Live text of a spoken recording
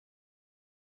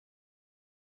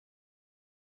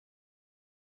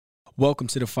Welcome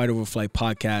to the Fight Over Flight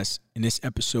podcast. In this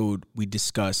episode, we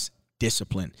discuss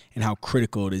discipline and how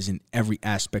critical it is in every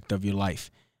aspect of your life.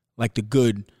 Like the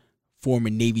good former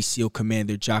Navy SEAL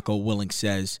commander Jocko Willink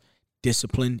says,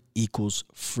 discipline equals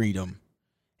freedom.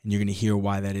 And you're going to hear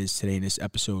why that is today in this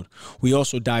episode. We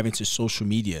also dive into social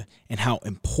media and how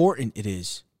important it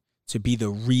is to be the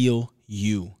real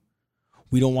you.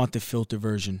 We don't want the filter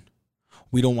version.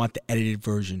 We don't want the edited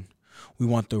version. We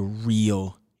want the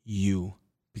real you.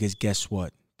 Because guess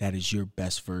what? That is your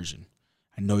best version.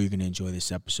 I know you're going to enjoy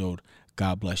this episode.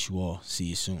 God bless you all. See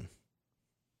you soon.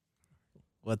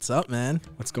 What's up, man?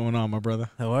 What's going on, my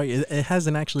brother? How are you? It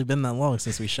hasn't actually been that long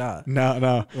since we shot.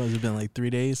 No. What has it been, like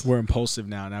 3 days? We're impulsive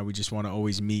now. Now we just want to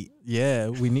always meet. Yeah,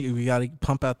 we got to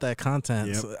pump out that content.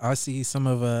 Yep. So I see some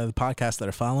of the podcasts that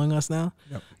are following us now.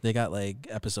 Yep. They got like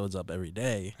episodes up every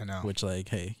day. I know. Which, like,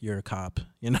 hey, you're a cop,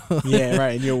 you know? Yeah,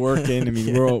 right. And you're working. I mean,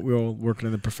 Yeah. we're all working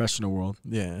in the professional world.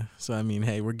 Yeah. So, I mean,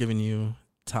 hey, we're giving you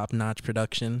top-notch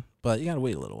production, but you got to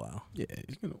wait a little while. Yeah,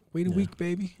 you're gonna wait a week,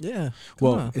 baby. Yeah.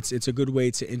 Well, it's a good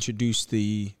way to introduce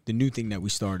the new thing that we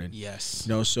started. Yes.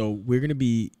 You know, so we're going to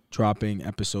be dropping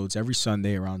episodes every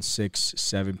Sunday around 6,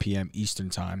 7 p.m. Eastern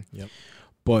time. Yep.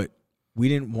 But we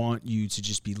didn't want you to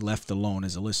just be left alone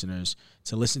as a listeners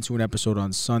to listen to an episode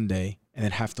on Sunday and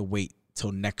then have to wait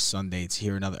till next Sunday to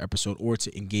hear another episode or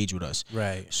to engage with us.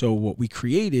 Right. So what we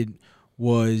created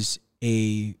was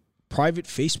a private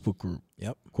Facebook group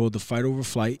called the Fight Over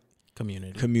Flight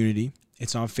Community.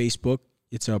 It's on Facebook.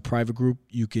 It's a private group.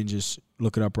 You can just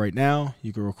look it up right now.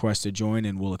 You can request to join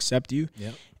and we'll accept you.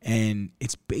 Yep. And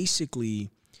it's basically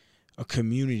a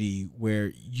community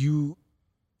where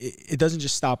it doesn't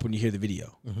just stop when you hear the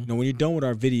video. Mm-hmm. You know, when you're done with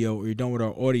our video or you're done with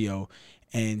our audio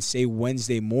and say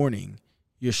Wednesday morning,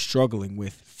 you're struggling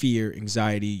with fear,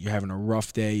 anxiety, you're having a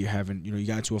rough day, you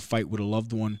got into a fight with a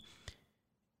loved one,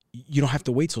 you don't have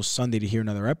to wait till Sunday to hear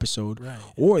another episode. Right.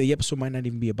 Or the episode might not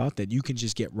even be about that. You can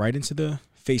just get right into the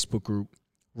Facebook group,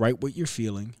 write what you're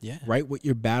feeling, write what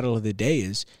your battle of the day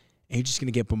is, and you're just going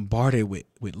to get bombarded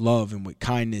with love and with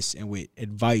kindness and with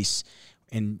advice,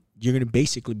 and you're going to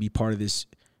basically be part of this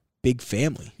big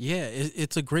family. Yeah,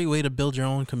 it's a great way to build your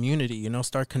own community, you know,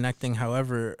 start connecting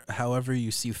however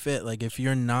you see fit. Like if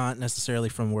you're not necessarily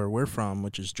from where we're from,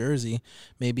 which is Jersey,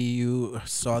 maybe you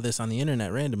saw this on the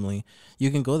internet randomly, you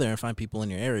can go there and find people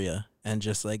in your area and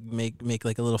just like make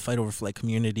like a little Fight Over Flight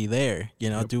community there,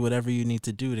 you know, do whatever you need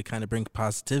to do to kind of bring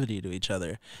positivity to each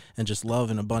other and just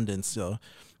love and abundance. So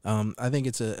I think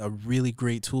it's a really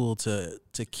great tool to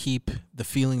keep the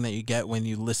feeling that you get when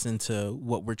you listen to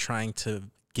what we're trying to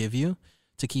give you,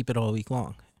 to keep it all week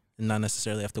long and not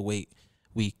necessarily have to wait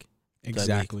week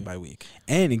by week.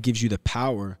 And it gives you the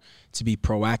power to be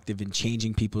proactive in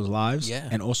changing people's lives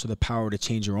and also the power to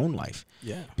change your own life.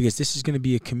 Yeah. Because this is going to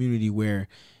be a community where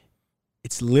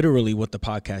it's literally what the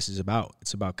podcast is about.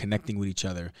 It's about connecting with each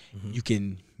other. Mm-hmm. You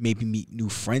can maybe meet new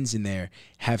friends in there,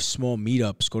 have small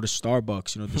meetups, go to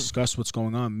Starbucks, you know, discuss what's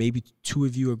going on. Maybe two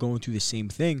of you are going through the same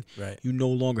thing. Right. You no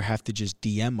longer have to just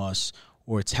DM us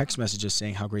or text messages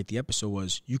saying how great the episode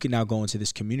was. You can now go into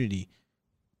this community,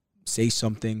 say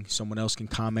something, someone else can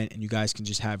comment, and you guys can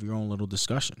just have your own little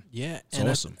discussion. Yeah, it's and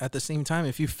awesome. At the same time,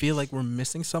 if you feel like we're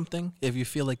missing something, if you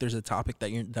feel like there's a topic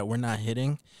that we're not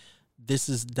hitting, this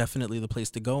is definitely the place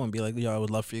to go and be like, yo, I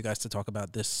would love for you guys to talk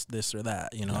about this or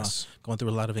that. You know, going through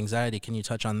a lot of anxiety. Can you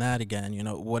touch on that again? You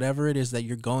know, whatever it is that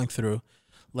you're going through,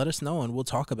 let us know and we'll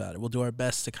talk about it. We'll do our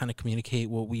best to kind of communicate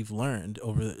what we've learned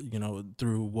over, you know,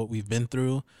 through what we've been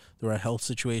through our health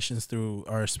situations, through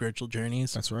our spiritual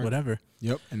journeys. That's right. Whatever.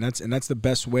 Yep. And that's the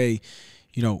best way,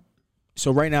 you know.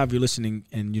 So right now, if you're listening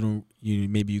and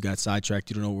maybe you got sidetracked,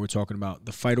 you don't know what we're talking about.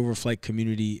 The Fight Over Flight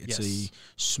community.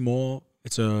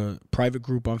 It's a private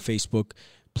group on Facebook.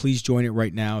 Please join it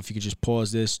right now. If you could just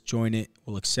pause this, join it.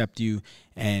 We'll accept you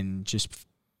and just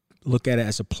look at it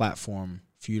as a platform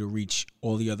for you to reach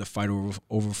all the other Fight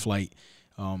Over Flight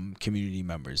community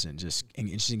members and just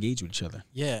engage with each other.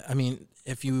 Yeah, I mean,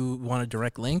 if you want a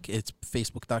direct link, it's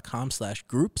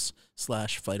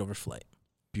facebook.com/groups/fightoverflight.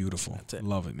 Beautiful. That's it.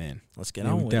 Love it, man. Let's get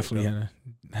on with definitely it,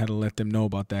 had to let them know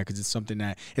about that because it's something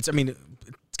that it's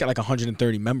got like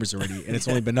 130 members already and it's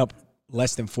only been up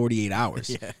less than 48 hours.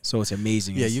 Yeah. So it's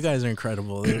amazing. Yeah, you guys are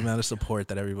incredible. The amount of support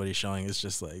that everybody's showing is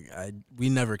just like, we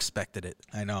never expected it.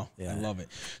 I know. Yeah. I love it.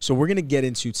 So we're going to get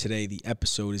into today. The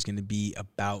episode is going to be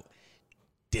about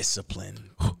discipline.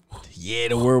 Yeah,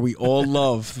 the word we all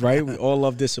love, right? We all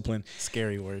love discipline.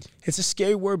 Scary word. It's a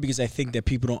scary word because I think that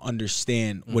people don't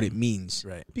understand what it means.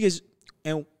 Right. Because,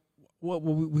 and what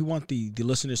we want the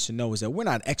listeners to know is that we're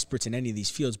not experts in any of these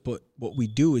fields, but what we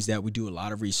do is that we do a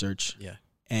lot of research. Yeah.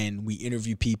 And we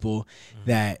interview people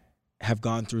that have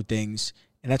gone through things,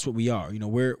 and that's what we are. You know,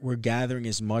 we're gathering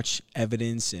as much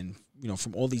evidence and, you know,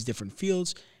 from all these different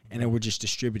fields, and then we're just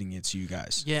distributing it to you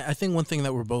guys. Yeah, I think one thing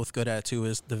that we're both good at too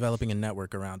is developing a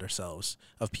network around ourselves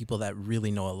of people that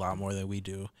really know a lot more than we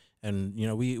do. And, you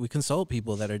know, we consult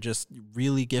people that are just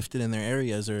really gifted in their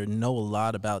areas or know a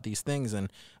lot about these things.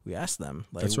 And we ask them,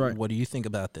 like, That's right. What do you think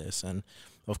about this? And,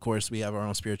 of course, we have our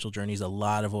own spiritual journeys. A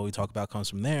lot of what we talk about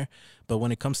comes from there. But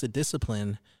when it comes to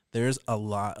discipline, there's a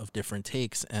lot of different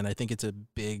takes. And I think it's a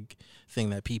big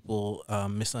thing that people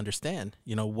misunderstand,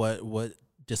 you know, what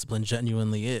discipline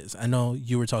genuinely is. I know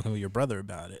you were talking with your brother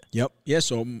about it. Yep. Yeah,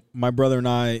 so my brother and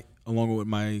I, along with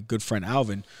my good friend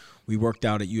Alvin, we worked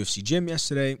out at UFC Gym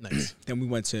yesterday. Nice. Then we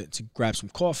went to grab some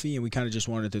coffee, and we kind of just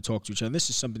wanted to talk to each other. This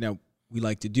is something that we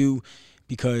like to do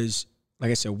because, like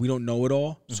I said, we don't know it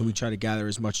all. So we try to gather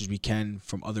as much as we can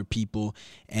from other people.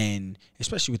 And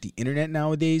especially with the internet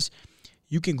nowadays,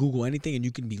 you can Google anything and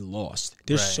you can be lost.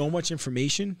 There's so much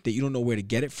information that you don't know where to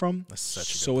get it from. That's such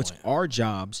a good So it's point. our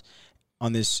jobs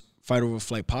on this Fight Over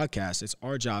Flight podcast. It's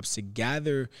our jobs to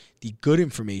gather the good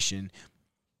information,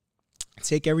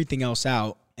 take everything else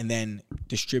out, and then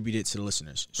distribute it to the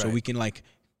listeners, so we can like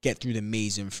get through the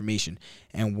maze of information.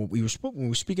 And what we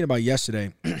were speaking about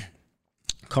yesterday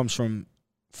comes from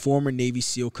former Navy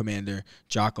SEAL Commander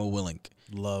Jocko Willink.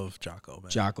 Love Jocko,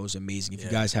 man. Jocko's amazing. If you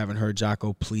guys haven't heard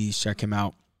Jocko, please check him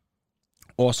out.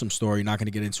 Awesome story. Not going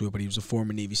to get into it, but he was a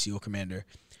former Navy SEAL Commander,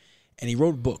 and he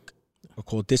wrote a book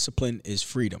called "Discipline is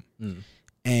Freedom."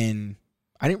 And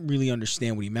I didn't really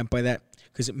understand what he meant by that,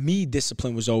 because me,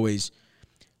 discipline was always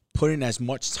put in as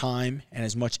much time and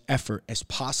as much effort as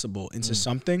possible into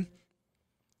something,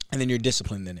 and then you're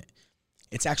disciplined in it.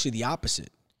 It's actually the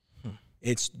opposite.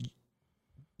 It's,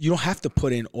 you don't have to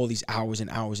put in all these hours and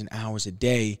hours and hours a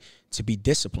day to be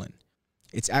disciplined.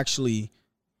 It's actually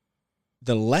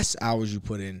the less hours you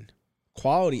put in,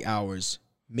 quality hours,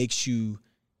 makes you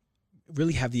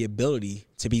really have the ability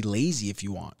to be lazy if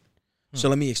you want. So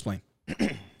let me explain.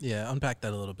 Yeah, unpack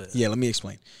that a little bit. Yeah, let me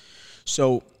explain.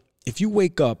 So if you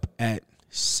wake up at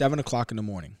 7 o'clock in the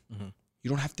morning, you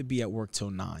don't have to be at work till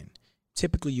 9.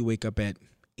 Typically, you wake up at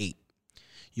 8.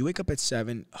 You wake up at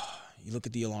 7, you look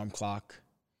at the alarm clock,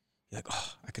 you're like,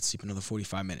 oh, I could sleep another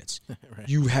 45 minutes. Right.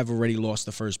 You have already lost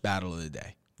the first battle of the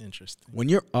day. Interesting. When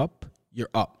you're up, you're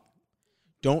up.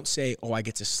 Don't say, oh, I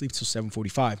get to sleep till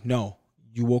 7:45. No,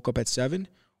 you woke up at 7,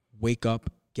 wake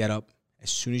up, get up. As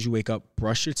soon as you wake up,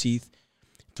 brush your teeth,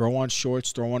 throw on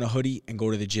shorts, throw on a hoodie, and go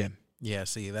to the gym. Yeah,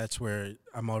 see, that's where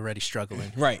I'm already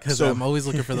struggling. Right. Because So I'm always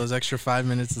looking for those extra 5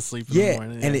 minutes of sleep in the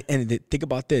morning. and think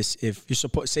about this. If you're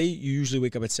supposed, say you usually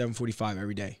wake up at 7:45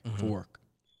 every day for work.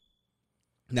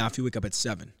 Now, if you wake up at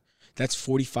 7, that's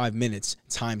 45 minutes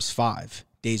times 5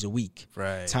 days a week.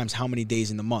 Right. Times how many days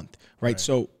in the month, right?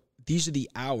 So these are the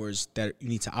hours that you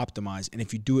need to optimize. And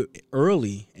if you do it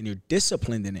early and you're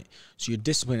disciplined in it, so you're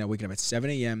disciplined at waking up at 7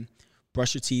 a.m.,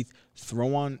 brush your teeth,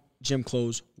 throw on gym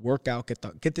clothes, work out,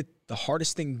 get the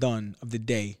hardest thing done of the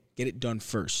day, get it done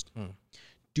first.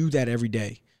 Do that every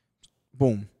day.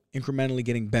 Boom. Incrementally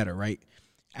getting better, right?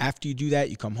 After you do that,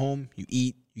 you come home, you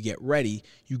eat, you get ready,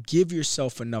 you give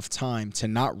yourself enough time to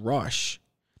not rush.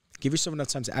 Give yourself enough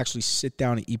time to actually sit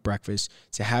down and eat breakfast,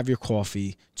 to have your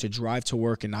coffee, to drive to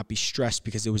work and not be stressed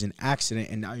because there was an accident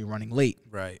and now you're running late.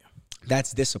 Right.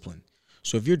 That's discipline.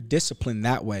 So if you're disciplined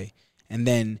that way, and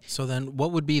then... So then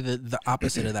what would be the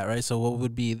opposite of that, right? So what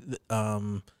would be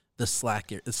the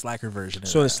slacker version of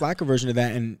So that? the slacker version of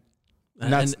that,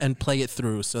 and play it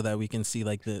through so that we can see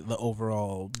like the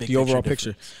overall big the overall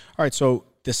picture. difference. All right, so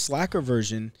the slacker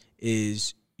version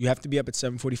is you have to be up at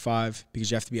 7:45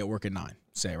 because you have to be at work at 9,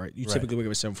 say, right? You typically wake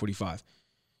up at 7:45.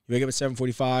 You wake up at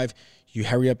 7:45, you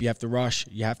hurry up, you have to rush,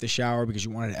 you have to shower because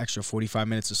you wanted an extra 45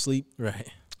 minutes of sleep. Right.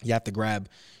 You have to grab,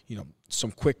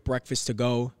 some quick breakfast to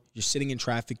go. You're sitting in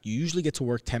traffic. You usually get to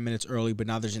work 10 minutes early, but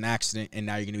now there's an accident and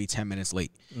now you're going to be 10 minutes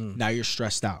late. Now you're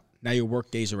stressed out. Now your work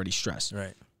day's already stressed.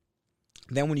 Right.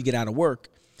 Then when you get out of work,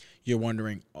 you're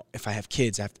wondering, oh, if I have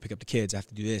kids, I have to pick up the kids. I have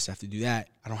to do this. I have to do that.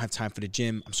 I don't have time for the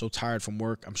gym. I'm so tired from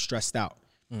work. I'm stressed out.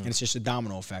 And it's just a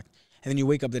domino effect. And then you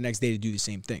wake up the next day to do the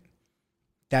same thing.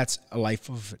 That's a life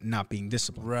of not being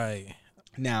disciplined. Right.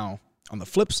 Now, on the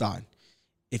flip side,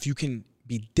 if you can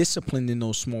be disciplined in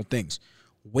those small things,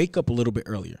 wake up a little bit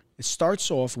earlier. It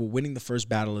starts off with winning the first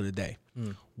battle of the day.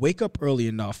 Wake up early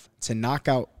enough to knock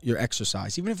out your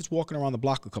exercise, even if it's walking around the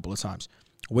block a couple of times.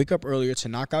 Wake up earlier to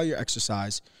knock out your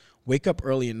exercise. Wake up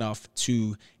early enough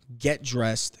to get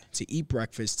dressed, to eat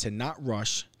breakfast, to not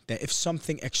rush, that if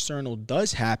something external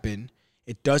does happen,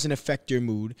 it doesn't affect your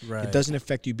mood. Right. It doesn't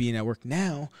affect you being at work.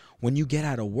 Now, when you get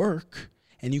out of work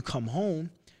and you come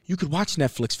home, you could watch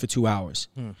Netflix for 2 hours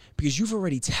because you've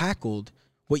already tackled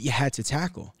what you had to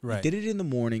tackle. Right. You did it in the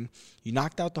morning. You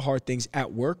knocked out the hard things.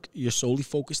 At work, you're solely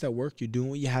focused at work. You're doing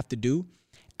what you have to do.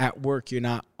 At work, you're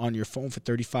not on your phone for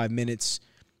 35 minutes,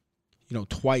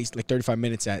 twice, like 35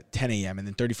 minutes at 10 a.m. and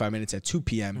then 35 minutes at 2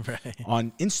 p.m. Right.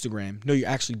 on Instagram. No, you're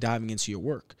actually diving into your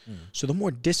work. So the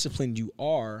more disciplined you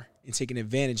are in taking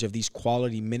advantage of these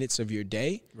quality minutes of your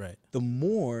day, Right. the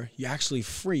more you're actually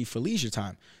free for leisure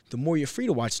time. The more you're free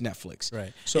to watch Netflix.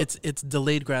 Right. So it's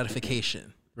delayed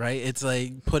gratification, right? It's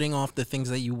like putting off the things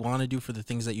that you want to do for the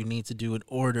things that you need to do in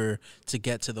order to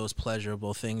get to those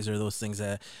pleasurable things or those things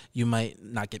that you might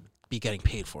not be getting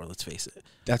paid for, let's face it.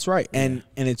 That's right. And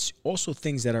it's also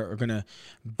things that are going to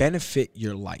benefit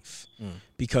your life.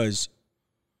 Because,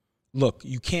 look,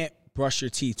 you can't brush your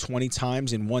teeth 20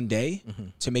 times in one day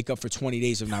to make up for 20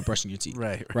 days of not brushing your teeth.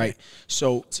 Right.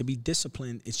 So to be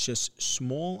disciplined, it's just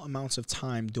small amounts of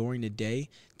time during the day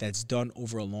that's done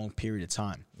over a long period of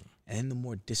time. And then the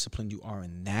more disciplined you are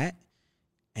in that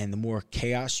and the more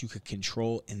chaos you could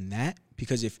control in that,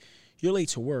 because if you're late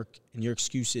to work and your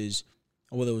excuse is,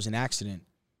 oh, well, there was an accident,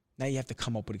 now you have to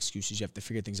come up with excuses. You have to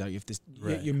figure things out. You have to,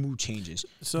 your mood changes.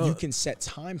 So you can set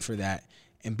time for that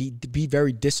and be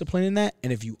very disciplined in that.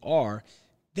 And if you are,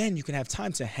 then you can have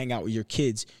time to hang out with your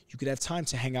kids. You could have time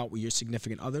to hang out with your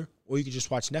significant other, or you could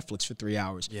just watch Netflix for 3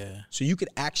 hours. Yeah. So you could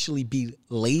actually be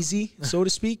lazy, so to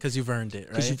speak. Because you've earned it, right?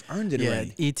 Because you've earned it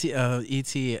already.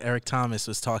 E.T. Eric Thomas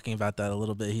was talking about that a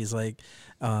little bit. He's like,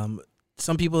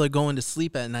 some people are going to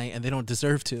sleep at night and they don't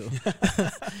deserve to.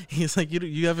 He's like,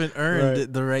 you haven't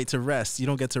earned the right to rest. You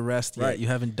don't get to rest yet. You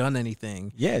haven't done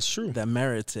anything. Yeah, it's true. That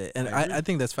merits it. And I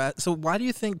think that's fast. So why do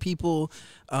you think people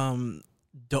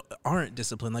aren't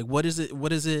disciplined? Like, what is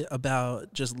it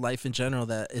about just life in general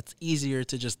that it's easier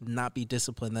to just not be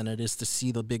disciplined than it is to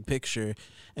see the big picture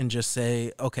and just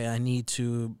say, okay, I need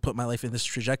to put my life in this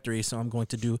trajectory, so I'm going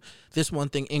to do this one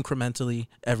thing incrementally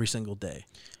every single day?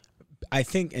 I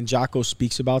think, and Jocko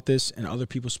speaks about this, and other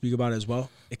people speak about it as well,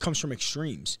 it comes from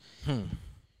extremes.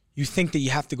 You think that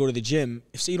you have to go to the gym.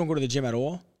 If, say, you don't go to the gym at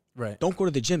all, don't go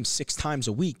to the gym 6 times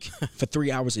a week for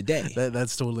 3 hours a day.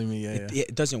 That's totally me,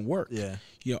 It doesn't work. Yeah.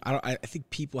 I think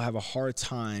people have a hard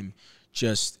time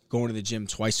just going to the gym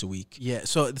twice a week. Yeah,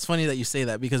 so it's funny that you say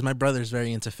that because my brother's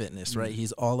very into fitness, right?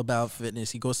 He's all about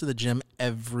fitness. He goes to the gym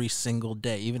every single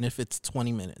day, even if it's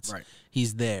 20 minutes. Right.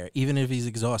 He's there, even if he's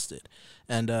exhausted.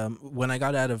 And when I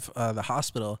got out of the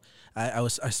hospital, I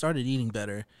started eating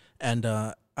better, and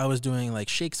I was doing like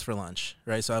shakes for lunch,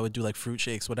 right? So I would do like fruit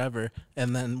shakes, whatever.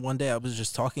 And then one day I was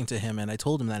just talking to him, and I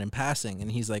told him that in passing, and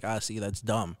he's like, see, that's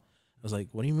dumb. I was like,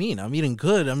 what do you mean? I'm eating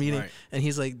good. I'm eating. Right. And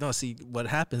he's like, no, see, what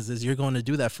happens is you're going to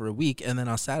do that for a week, and then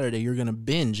on Saturday you're going to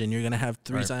binge, and you're going to have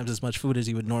 3 times as much food as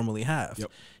you would normally have. Yep.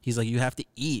 He's like, you have to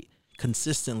eat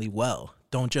consistently well.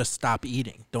 Don't just stop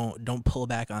eating. Don't pull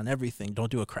back on everything. Don't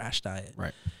do a crash diet.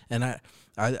 Right. And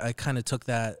I kind of took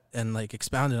that and like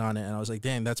expounded on it, and I was like,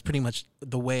 dang, that's pretty much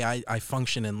the way I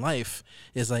function in life.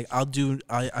 Is like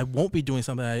I won't be doing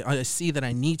something. I see that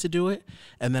I need to do it,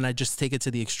 and then I just take it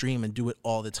to the extreme and do it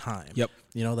all the time. Yep.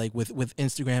 Like with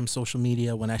Instagram, social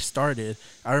media, when I started,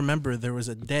 I remember there was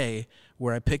a day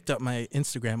where I picked up my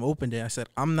Instagram, opened it, I said,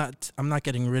 I'm not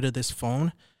getting rid of this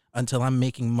phone until I'm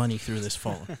making money through this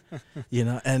phone,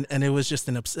 and it was just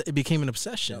it became an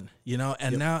obsession,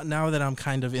 and now that I'm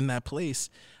kind of in that place,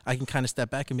 I can kind of step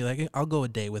back and be like, I'll go a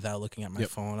day without looking at my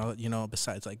phone,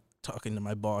 besides like talking to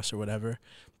my boss or whatever.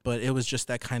 But it was just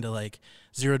that kind of like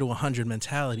 0 to 100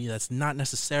 mentality that's not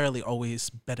necessarily always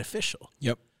beneficial.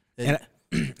 Yep. And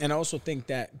I also think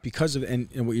that because of, and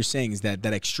what you're saying is that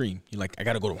extreme, you're like, I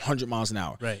got to go to 100 miles an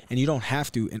hour. Right. And you don't have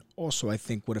to. And also I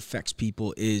think what affects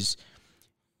people is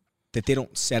that they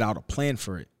don't set out a plan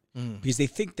for it, because they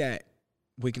think that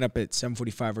waking up at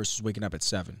 7:45 versus waking up at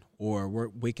 7, or we're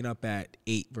waking up at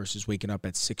 8 versus waking up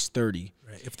at 6:30.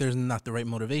 Right. If there's not the right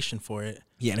motivation for it.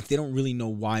 Yeah, and if they don't really know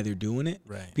why they're doing it.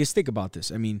 Right. Because think about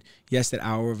this. I mean, yes, that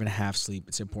hour and a half sleep,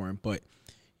 it's important, but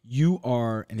you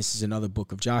are, and this is another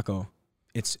book of Jocko,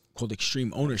 it's called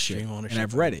Extreme Ownership. And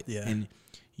I've read it. Yeah. And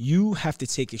you have to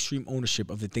take extreme ownership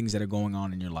of the things that are going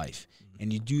on in your life.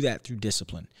 And you do that through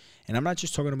discipline. And I'm not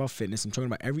just talking about fitness. I'm talking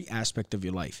about every aspect of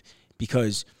your life.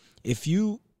 Because if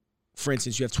you, for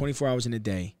instance, you have 24 hours in a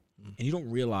day, and you don't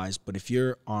realize, but if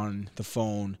you're on the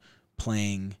phone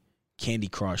playing Candy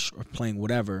Crush or playing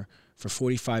whatever for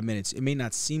 45 minutes, it may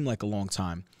not seem like a long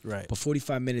time. Right. But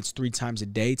 45 minutes 3 times a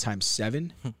day times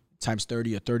 7 times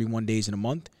 30 or 31 days in a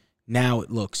month, now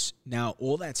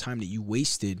all that time that you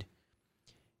wasted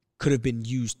could have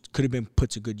been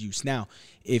put to good use. Now,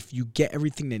 if you get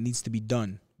everything that needs to be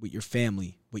done with your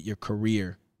family, with your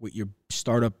career, with your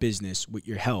startup business, with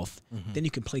your health, then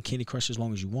you can play Candy Crush as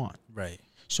long as you want. Right.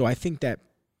 So I think that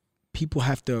people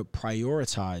have to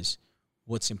prioritize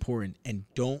what's important and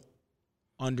don't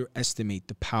underestimate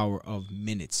the power of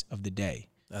minutes of the day.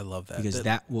 I love that. Because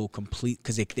that will complete,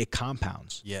 because it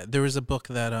compounds. Yeah, there was a book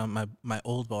that my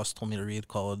old boss told me to read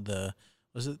called the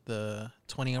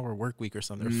 20-hour work week or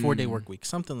something, or 4-day work week,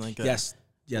 something like that.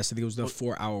 Yes, I think it was the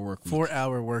 4-hour work week.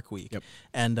 4-hour work week. Yep.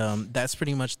 And that's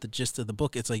pretty much the gist of the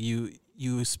book. It's like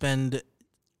you spend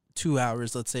 2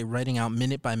 hours, let's say, writing out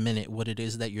minute by minute what it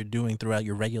is that you're doing throughout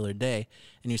your regular day,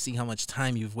 and you see how much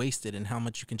time you've wasted and how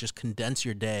much you can just condense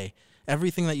your day,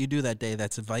 everything that you do that day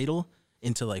that's vital,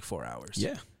 into like 4 hours.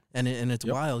 Yeah. And it's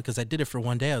wild because I did it for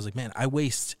one day. I was like, man, I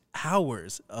waste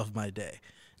hours of my day.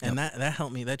 And that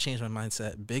helped me. That changed my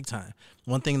mindset big time.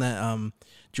 One thing that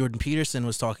Jordan Peterson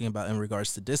was talking about in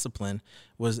regards to discipline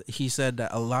was he said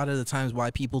that a lot of the times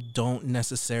why people don't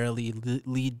necessarily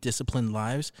lead disciplined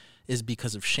lives is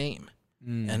because of shame.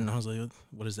 And I was like,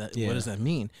 what does that? Yeah. What does that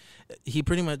mean? He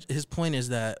pretty much, his point is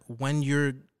that when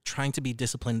you're trying to be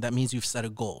disciplined, that means you've set a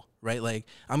goal, right? Like,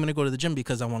 I'm going to go to the gym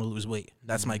because I want to lose weight.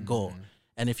 That's my goal.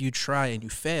 And if you try and you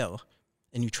fail,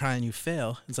 and you try and you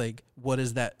fail, it's like, what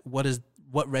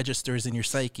registers in your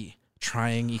psyche?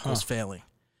 Trying equals failing.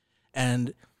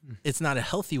 And it's not a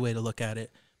healthy way to look at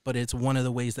it, but it's one of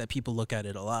the ways that people look at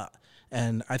it a lot.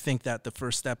 And I think that the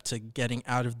first step to getting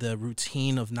out of the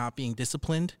routine of not being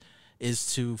disciplined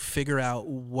is to figure out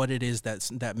what it is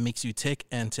that makes you tick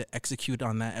and to execute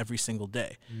on that every single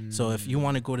day. So if you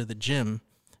want to go to the gym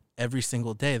every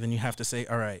single day, then you have to say,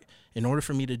 all right, in order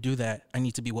for me to do that, I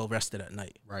need to be well rested at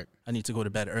night. Right. I need to go to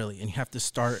bed early. And you have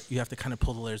to kind of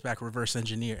pull the layers back, reverse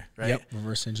engineer, right? Yep,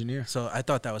 reverse engineer. So I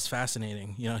thought that was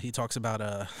fascinating. You know, he talks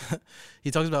about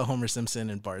Homer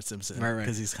Simpson and Bart Simpson, right?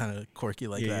 Because he's kind of quirky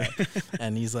like that. Yeah.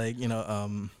 And he's like, you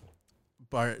know,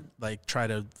 Bart like tried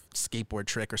a skateboard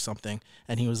trick or something,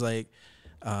 and he was like,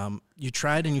 you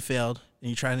tried and you failed, and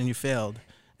you tried and you failed,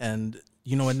 and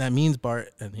you know what that means, Bart?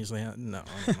 And he's like, no,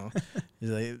 I don't know. He's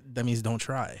like, that means don't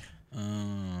try.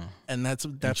 And that's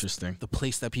interesting. The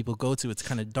place that people go to. It's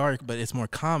kind of dark, but it's more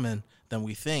common than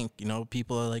we think. You know,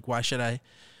 people are like, why should I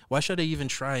even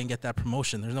try and get that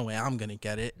promotion? There's no way I'm gonna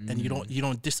get it. And you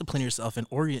don't discipline yourself and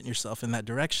orient yourself in that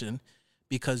direction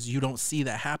because you don't see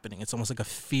that happening. It's almost like a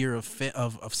fear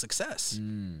of success.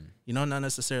 You know, not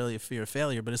necessarily a fear of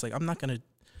failure, but it's like, I'm not gonna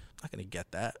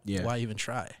get that. Yeah. Why even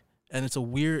try? And it's a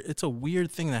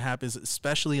weird thing that happens,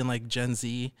 especially in like Gen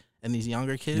Z and these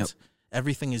younger kids. Yep.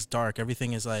 Everything is dark.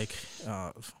 Everything is like,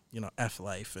 F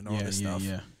life and all this stuff.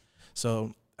 Yeah.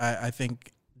 So I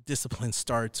think discipline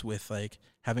starts with like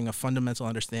having a fundamental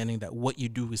understanding that what you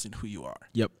do isn't who you are.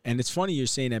 Yep. And it's funny you're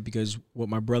saying that because what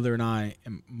my brother and I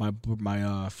and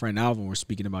my friend Alvin were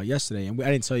speaking about yesterday, and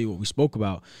I didn't tell you what we spoke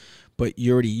about, but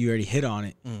you already hit on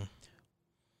it.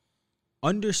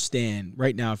 Understand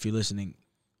right now, if you're listening,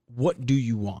 what do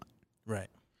you want? Right.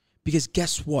 Because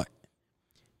guess what?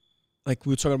 Like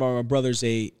we were talking about, my brother's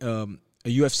a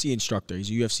UFC instructor. He's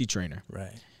a UFC trainer.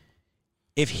 Right.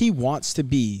 If he wants to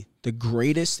be the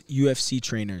greatest UFC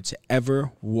trainer to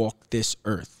ever walk this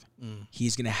earth,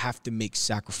 he's going to have to make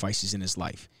sacrifices in his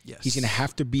life. Yes. He's going to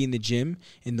have to be in the gym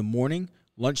in the morning,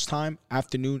 lunchtime,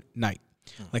 afternoon, night.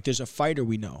 Like there's a fighter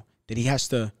we know that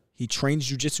he trains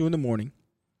jiu-jitsu in the morning.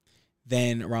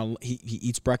 Then he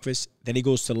eats breakfast. Then he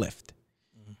goes to lift.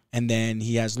 And then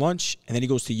he has lunch. And then he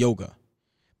goes to yoga.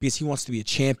 Because he wants to be a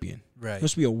champion. Right. He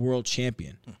wants to be a world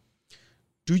champion.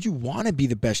 Do you want to be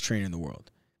the best trainer in the world?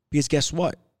 Because guess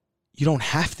what? You don't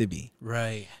have to be.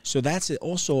 Right. So that's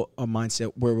also a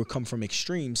mindset where we come from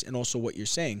extremes, and also what you're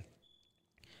saying.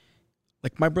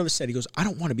 Like my brother said, he goes, I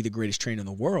don't want to be the greatest trainer in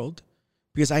the world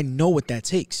because I know what that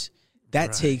takes.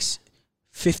 That takes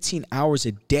 15 hours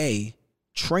a day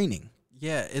training.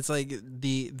 Yeah, it's like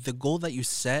the goal that you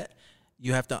set,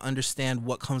 you have to understand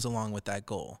what comes along with that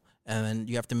goal. And then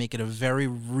you have to make it a very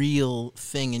real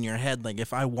thing in your head. Like,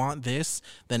 if I want this,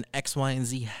 then X, Y, and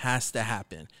Z has to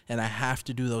happen. And I have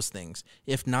to do those things.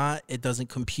 If not, it doesn't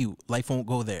compute. Life won't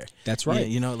go there. That's right.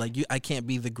 I can't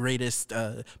be the greatest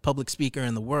public speaker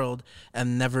in the world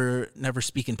and never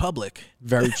speak in public.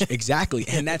 Very exactly.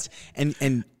 And that's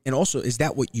and also, is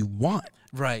that what you want?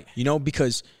 Right.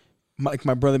 Because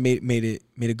my brother made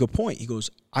a good point. He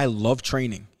goes, I love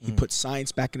training. He puts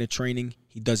science back into training.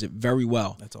 He does it very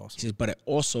well. That's awesome. He says, but I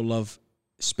also love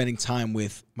spending time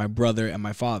with my brother and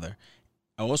my father.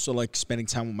 I also like spending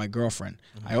time with my girlfriend.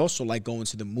 I also like going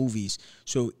to the movies.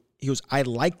 So he goes, I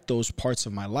like those parts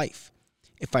of my life.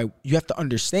 You have to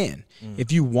understand,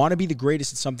 if you want to be the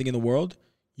greatest at something in the world,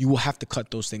 you will have to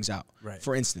cut those things out. Right.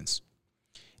 For instance,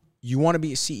 you want to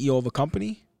be a CEO of a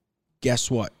company, guess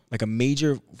what? Like a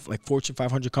major, like Fortune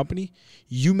 500 company,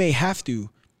 you may have to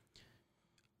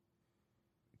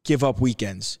give up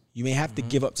weekends. You may have to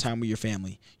give up time with your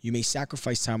family. You may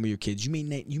sacrifice time with your kids. You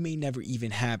may never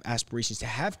even have aspirations to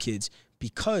have kids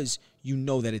because you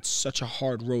know that it's such a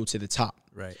hard road to the top.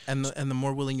 Right. And the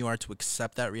more willing you are to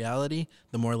accept that reality,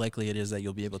 the more likely it is that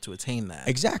you'll be able to attain that.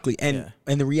 Exactly. And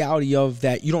the reality of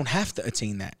that, you don't have to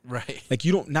attain that. Right. Like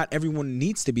not everyone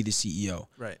needs to be the CEO.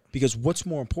 Right. Because what's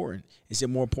more important? Is it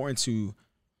more important to,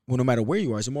 well, no matter where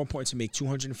you are, is it more important to make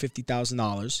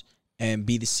 $250,000 and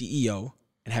be the CEO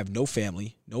and have no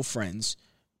family, no friends,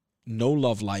 no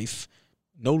love life,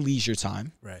 no leisure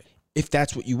time? Right. If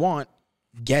that's what you want,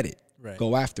 get it. Right.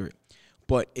 Go after it.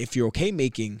 But if you're okay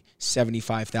making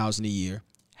 $75,000 a year,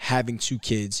 having 2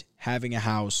 kids, having a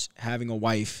house, having a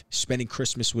wife, spending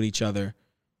Christmas with each other,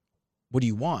 what do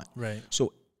you want? Right.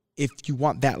 So if you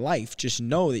want that life, just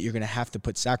know that you're going to have to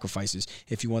put sacrifices.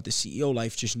 If you want the CEO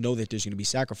life, just know that there's going to be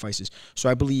sacrifices. So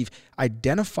I believe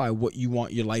identify what you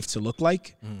want your life to look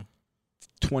like.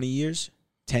 20 years,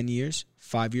 10 years,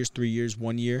 5 years, 3 years,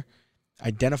 1 year.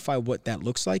 Identify what that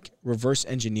looks like, reverse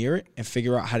engineer it, and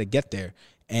figure out how to get there.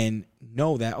 And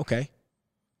know that, okay,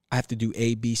 I have to do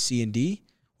A, B, C, and D.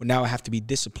 Well, now I have to be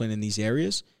disciplined in these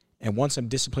areas. And once I'm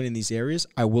disciplined in these areas,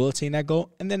 I will attain that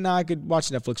goal. And then now I could watch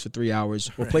Netflix for 3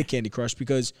 hours or play Candy Crush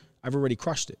because I've already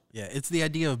crushed it. Yeah, it's the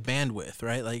idea of bandwidth,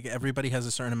 right? Like everybody has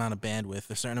a certain amount of bandwidth,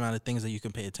 a certain amount of things that you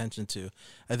can pay attention to.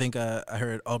 I think I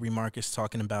heard Aubrey Marcus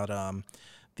talking about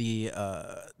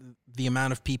the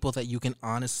amount of people that you can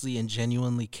honestly and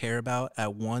genuinely care about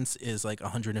at once is like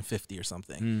 150 or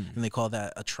something. And they call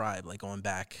that a tribe, like going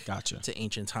back to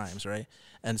ancient times, right?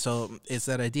 And so it's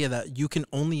that idea that you can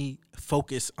only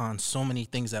focus on so many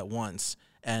things at once.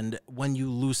 And when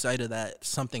you lose sight of that,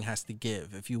 something has to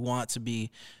give. If you want to be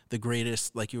the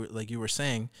greatest, like you were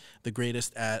saying, the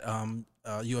greatest at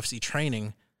UFC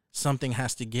training, something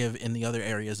has to give in the other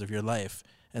areas of your life.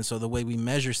 And so the way we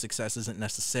measure success isn't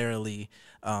necessarily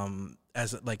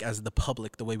as the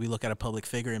public, the way we look at a public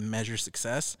figure and measure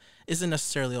success isn't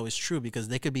necessarily always true, because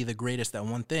they could be the greatest at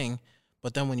one thing,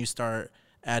 but then when you start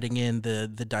adding in the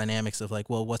dynamics of like,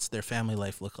 well, what's their family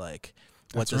life look like?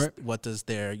 What does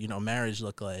their marriage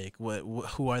look like?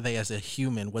 Who are they as a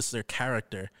human? What's their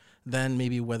character? Then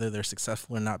maybe whether they're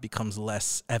successful or not becomes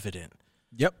less evident.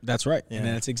 Yep, that's right. Yeah. And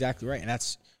that's exactly right. And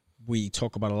that's, we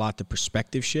talk about a lot, the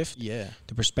perspective shift. Yeah.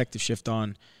 The perspective shift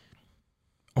on,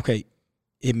 okay,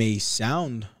 it may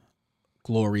sound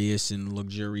glorious and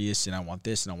luxurious and I want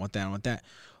this and I want that and I want that,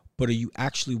 but are you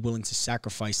actually willing to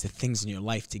sacrifice the things in your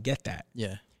life to get that?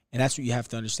 Yeah. And that's what you have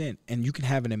to understand. And you can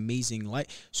have an amazing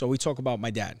life. So we talk about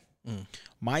my dad.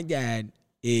 My dad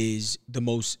is a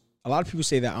lot of people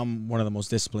say that I'm one of the most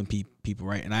disciplined people,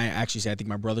 right? And I actually say I think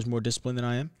my brother's more disciplined than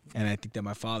I am. And I think that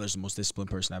my father's the most disciplined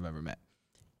person I've ever met.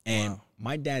 And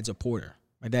my dad's a porter.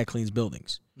 My dad cleans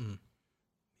buildings.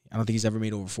 I don't think he's ever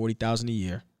made over $40,000 a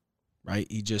year, right?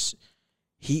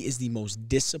 He is the most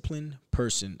disciplined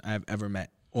person I've ever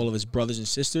met. All of his brothers and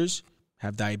sisters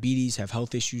have diabetes, have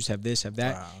health issues, have this, have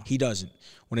that. Wow. He doesn't.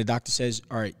 When a doctor says,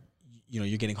 all right,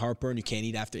 you're getting heartburn, you can't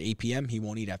eat after 8 p.m., he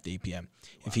won't eat after 8 p.m.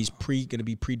 Wow. If he's going to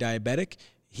be pre-diabetic,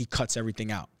 he cuts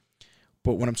everything out.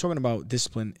 But what I'm talking about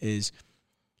discipline is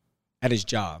at his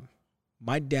job.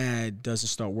 My dad doesn't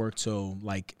start work till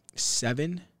like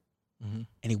 7, and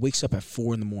he wakes up at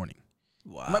 4 in the morning.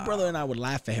 Wow. My brother and I would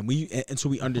laugh at him. Until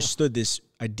we understood this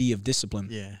idea of discipline.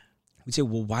 Yeah. We'd say,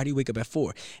 well, why do you wake up at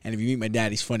 4? And if you meet my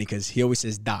dad, he's funny because he always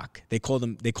says Doc. They call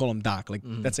him Doc. Like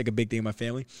that's like a big thing in my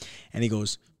family. And he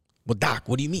goes, well, Doc,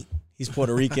 what do you mean? He's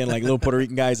Puerto Rican, like little Puerto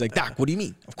Rican guy. He's like, Doc, what do you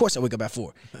mean? Of course I wake up at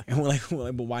 4. And we're like,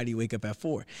 but why do you wake up at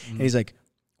 4? And he's like,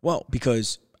 well,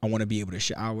 because I want to be able to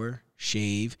shower,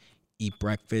 shave, eat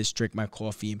breakfast, drink my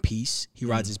coffee in peace. He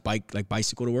rides his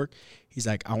bicycle to work. He's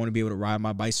like, I want to be able to ride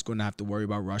my bicycle and not have to worry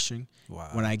about rushing. Wow.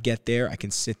 When I get there, I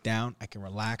can sit down, I can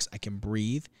relax, I can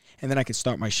breathe, and then I can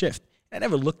start my shift. I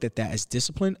never looked at that as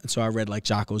discipline until I read like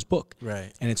Jocko's book.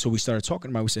 Right. And until we started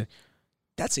talking about it, we said,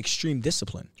 that's extreme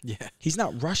discipline. Yeah. He's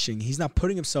not rushing. He's not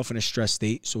putting himself in a stress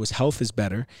state so his health is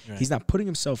better. Right. He's not putting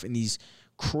himself in these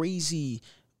crazy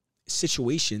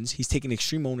situations. He's taking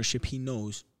extreme ownership. He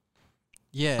knows,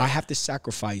 I have to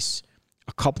sacrifice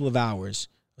a couple of hours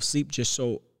of sleep just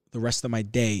so the rest of my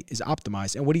day is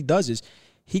optimized. And what he does is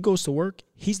he goes to work.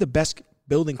 He's the best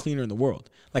building cleaner in the world.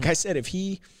 Like I said, if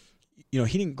he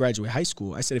didn't graduate high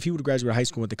school. I said if he would have graduated high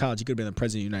school and went to college, he could have been the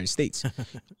president of the United States.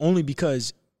 Only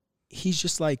because he's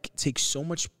just like takes so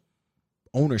much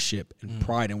ownership and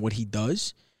pride in what he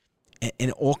does. And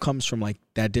it all comes from like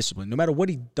that discipline. No matter what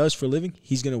he does for a living,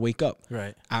 he's going to wake up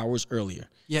hours earlier.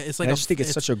 Yeah, it's like I just think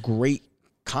it's such a great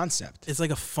concept. It's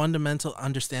like a fundamental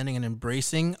understanding and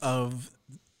embracing of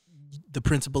the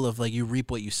principle of like you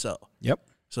reap what you sow. Yep.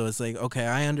 So it's like, okay,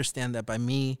 I understand that by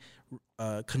me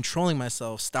controlling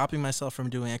myself, stopping myself from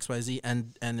doing X, Y, Z,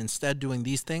 and instead doing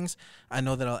these things, I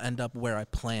know that I'll end up where I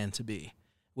plan to be,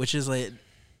 which is like,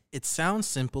 it sounds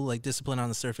simple, like discipline on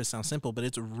the surface sounds simple, but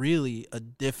it's really a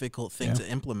difficult thing to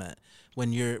implement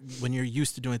when you're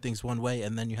used to doing things one way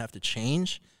and then you have to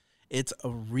change. It's a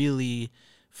really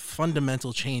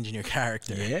fundamental change in your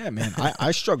character. Yeah, man.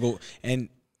 I struggle. And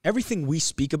everything we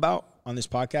speak about on this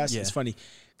podcast, it's funny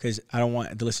because I don't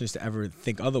want the listeners to ever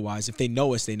think otherwise. If they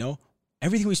know us, they know.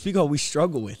 Everything we speak about, we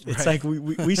struggle with. It's like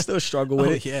we still struggle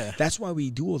with it. Yeah. That's why we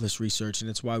do all this research, and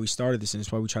it's why we started this, and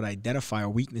it's why we try to identify our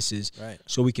weaknesses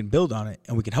so we can build on it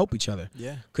and we can help each other.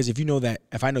 Yeah. Because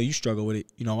if I know you struggle with it,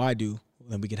 you know I do,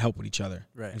 then we can help with each other.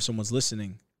 Right. If someone's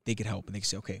listening, they can help, and they can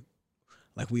say, okay,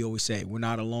 like we always say, we're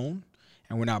not alone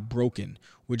and we're not broken.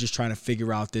 We're just trying to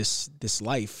figure out this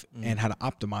life and how to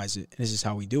optimize it. And this is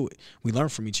how we do it. We learn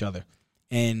from each other.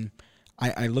 And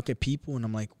I look at people and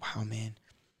I'm like, wow, man,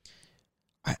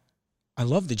 I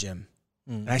love the gym.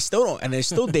 And I still don't. And there's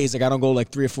still days like I don't go like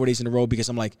 3 or 4 days in a row because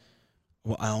I'm like,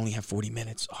 well, I only have 40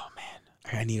 minutes. Oh,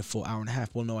 man, I need a full hour and a half.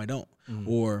 Well, no, I don't.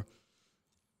 Or,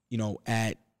 you know,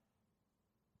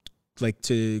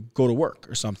 to go to work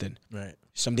or something. Right.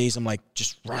 Some days I'm like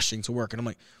just rushing to work. And I'm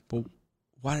like, well,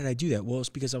 why did I do that? Well, it's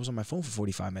because I was on my phone for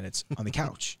 45 minutes on the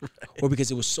couch. Or because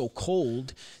it was so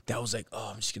cold that I was like,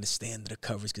 oh, I'm just going to stay under the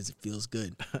covers because it feels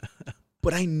good.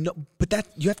 But I know, that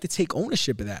you have to take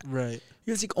ownership of that. Right.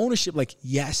 You have to take ownership. Like,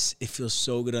 yes, it feels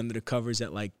so good under the covers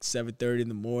at like 7:30 in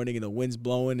the morning and the wind's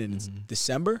blowing and it's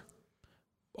December.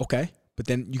 Okay. But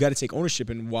then you got to take ownership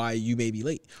in why you may be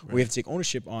late. Or you have to take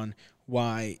ownership on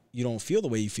why you don't feel the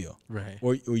way you feel. Right.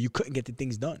 Or you couldn't get the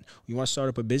things done. You want to start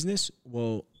up a business?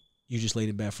 Well, you just laid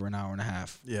in bed for an hour and a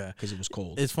half. Yeah. Because it was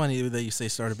cold. It's funny that you say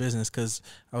start a business because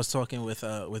I was talking with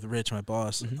Rich, my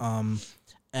boss,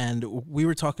 and we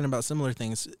were talking about similar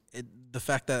things. The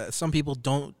fact that some people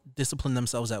don't discipline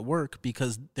themselves at work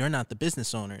because they're not the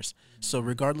business owners. So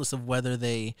regardless of whether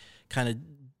they kind of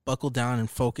buckle down and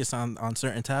focus on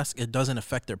certain tasks, it doesn't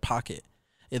affect their pocket.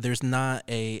 There's not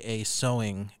a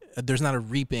sowing, there's not a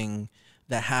reaping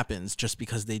that happens just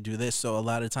because they do this. So a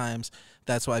lot of times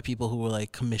that's why people who are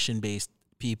like commission-based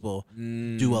people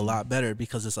do a lot better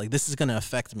because it's like, this is going to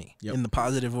affect me in the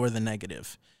positive or the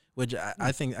negative. Which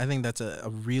I think that's a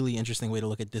really interesting way to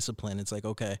look at discipline. It's like,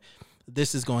 okay,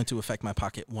 this is going to affect my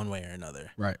pocket one way or another.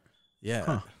 Right. Yeah.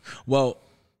 Huh. Well,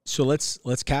 so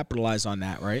let's capitalize on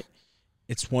that, right?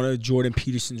 It's one of Jordan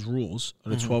Peterson's rules,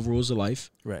 or the 12 rules of life.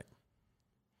 Right.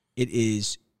 It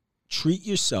is treat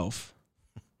yourself,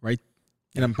 right?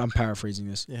 And I'm paraphrasing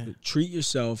this. Yeah. Treat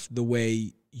yourself the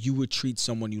way you would treat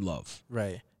someone you love.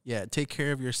 Right. Yeah, take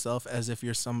care of yourself as if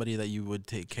you're somebody that you would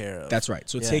take care of. That's right.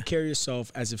 So take care of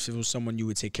yourself as if it was someone you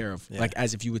would take care of. Like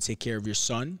as if you would take care of your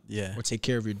son or take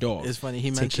care of your dog. It's funny.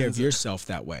 Take care of yourself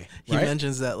that way. He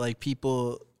mentions that like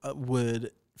people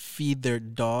would feed their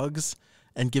dogs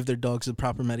and give their dogs the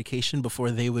proper medication before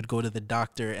they would go to the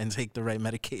doctor and take the right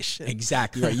medication.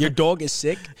 Exactly right. Your dog is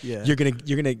sick. You're gonna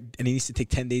and he needs to take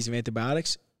 10 days of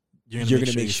antibiotics. You're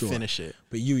gonna make sure finish it.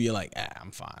 But you're like,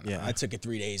 I'm fine. Yeah. I took it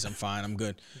 3 days. I'm fine. I'm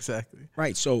good. Exactly.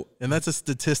 Right. So, and that's a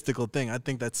statistical thing. I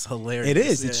think that's hilarious. It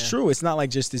is. It's true. It's not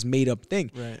like just this made up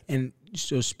thing. Right. And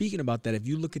so speaking about that, if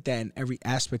you look at that in every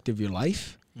aspect of your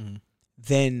life,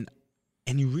 then,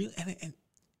 and you really, and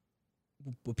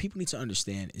what people need to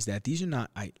understand is that these are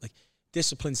not like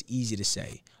discipline's easy to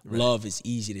say. Right. Love is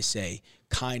easy to say.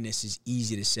 Kindness is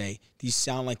easy to say. These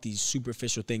sound like these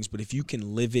superficial things, but if you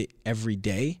can live it every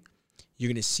day, you're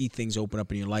going to see things open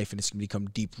up in your life and it's going to become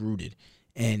deep rooted.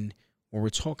 And when we're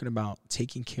talking about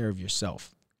taking care of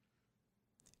yourself,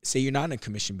 say you're not in a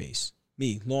commission base.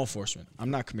 Me, law enforcement, I'm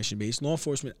not commission based. Law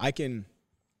enforcement, I can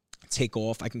take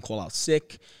off. I can call out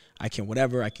sick. I can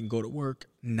whatever. I can go to work,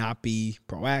 not be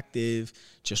proactive,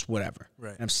 just whatever.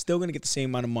 Right. And I'm still going to get the same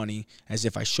amount of money as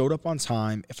if I showed up on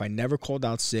time, if I never called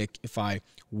out sick, if I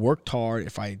worked hard,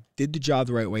 if I did the job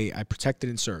the right way, I protected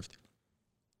and served.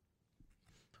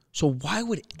 So why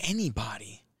would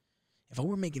anybody, if I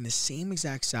were making the same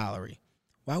exact salary,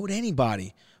 why would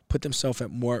anybody put themselves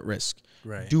more at risk,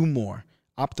 do more,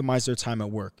 optimize their time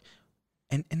at work,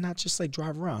 and not just like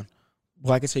drive around?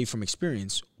 Well, I can tell you from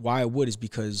experience, why I would is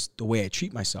because the way I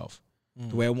treat myself,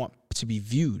 the way I want to be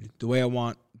viewed, the way I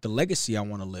want, the legacy I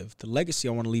want to live, the legacy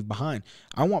I want to leave behind.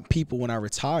 I want people when I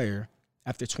retire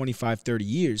after 25, 30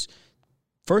 years,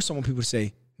 first I want people to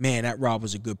say, man, that Rob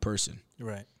was a good person.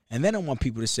 Right. And then I want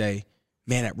people to say,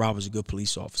 man, that Rob was a good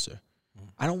police officer.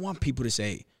 I don't want people to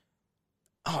say,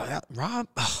 oh, that Rob,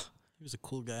 He was a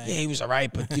cool guy. yeah, he was all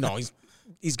right, but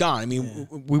he's gone. I mean,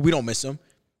 we don't miss him.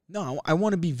 No, I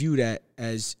want to be viewed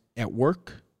as at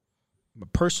work, my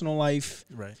personal life,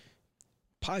 Right.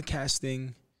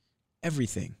 podcasting,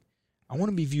 everything. I want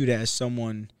to be viewed as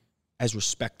someone as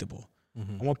respectable.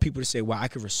 I want people to say, wow, I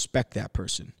could respect that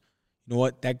person. You know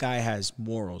what? That guy has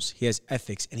morals. He has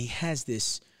ethics, and he has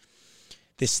this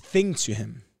thing to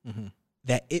him,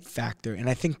 that it factor. And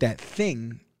I think that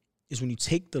thing is when you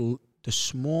take the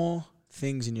small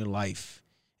things in your life,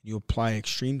 you apply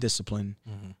extreme discipline,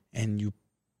 and you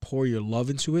pour your love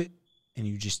into it, and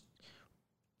you just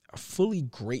are fully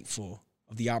grateful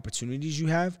of the opportunities you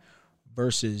have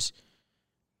versus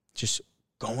just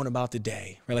going about the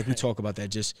day, right? Like we talk about that,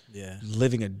 just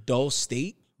living a dull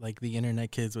state. Like the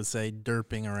internet kids would say,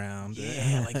 derping around.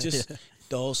 Yeah, like just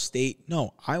dull state.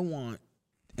 No, I want,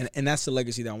 and that's the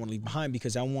legacy that I want to leave behind,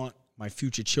 because I want my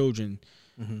future children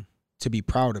to be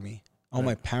proud of me. I want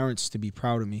my parents to be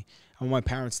proud of me. I want my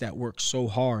parents that work so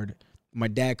hard. My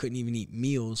dad couldn't even eat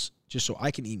meals just so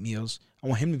I can eat meals. I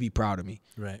want him to be proud of me.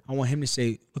 Right. I want him to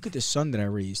say, look at the son that I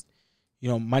raised. You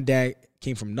know, my dad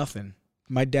came from nothing.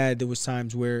 My dad, there was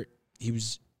times where he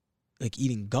was like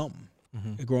eating gum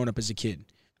growing up as a kid,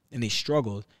 and they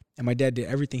struggled. And my dad did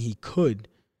everything he could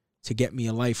to get me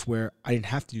a life where I didn't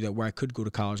have to do that, where I could go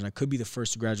to college and I could be the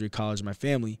first to graduate college in my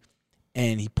family.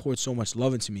 And he poured so much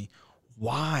love into me.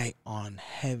 Why on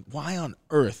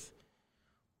earth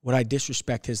would I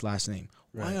disrespect his last name?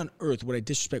 Right. Why on earth would I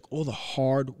disrespect all the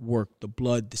hard work, the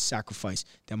blood, the sacrifice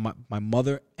that my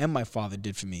mother and my father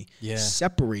did for me? Yeah.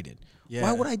 Separated. Yeah.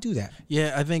 Why would I do that?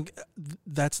 Yeah, I think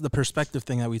that's the perspective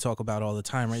thing that we talk about all the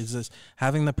time, right? Is this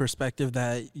having the perspective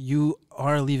that you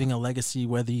are leaving a legacy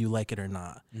whether you like it or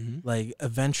not. Like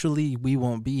eventually we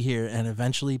won't be here, and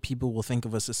eventually people will think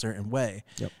of us a certain way.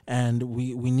 Yep. And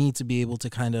we need to be able to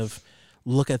kind of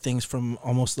look at things from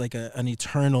almost like an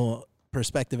eternal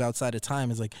perspective outside of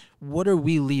time. Is like, what are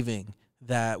we leaving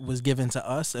that was given to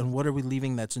us, and what are we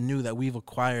leaving that's new that we've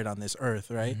acquired on this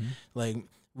earth, right? Like,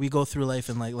 we go through life,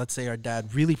 and like, let's say our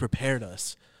dad really prepared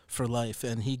us for life,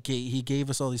 and he gave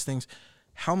us all these things.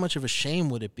 How much of a shame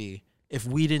would it be if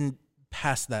we didn't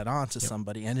pass that on to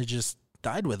somebody and it just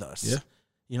died with us? Yeah.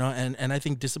 You know, and I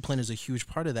think discipline is a huge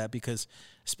part of that, because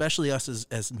especially us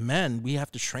as men, we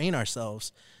have to train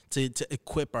ourselves to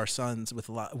equip our sons with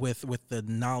the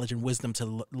knowledge and wisdom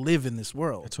to live in this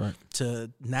world. That's right.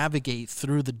 To navigate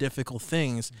through the difficult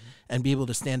things and be able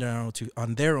to stand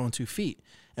on their own 2 feet.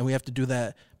 And we have to do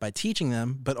that by teaching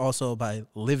them, but also by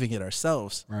living it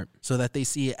ourselves, right? So that they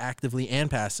see it actively and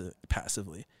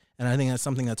passively. And I think that's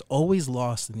something that's always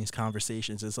lost in these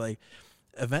conversations. It's like,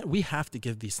 we have to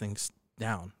give these things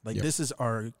down. Like, this is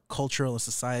our cultural and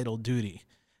societal duty.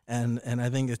 And I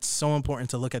think it's so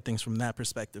important to look at things from that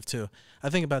perspective too. I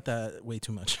think about that way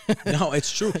too much. No,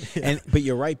 it's true. But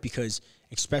you're right, because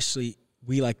especially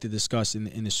we like to discuss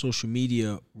in the social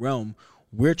media realm,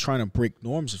 we're trying to break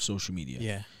norms of social media.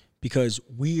 Yeah. Because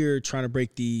we're trying to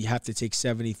break the have to take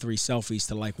 73 selfies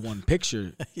to like one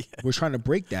picture. We're trying to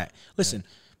break that. Listen,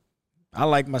 I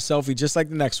like my selfie just like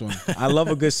the next one. I love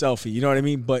a good selfie. You know what I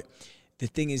mean? But the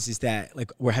thing is that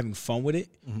like we're having fun with it,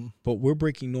 but we're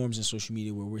breaking norms in social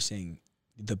media where we're saying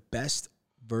the best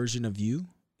version of you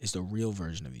is the real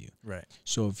version of you. Right.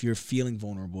 So if you're feeling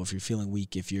vulnerable, if you're feeling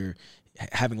weak, if you're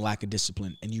having lack of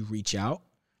discipline, and you reach out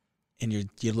and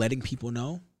you're letting people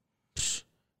know,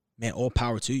 man, all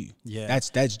power to you. Yeah.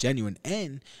 That's genuine.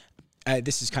 And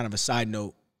this is kind of a side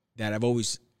note that I've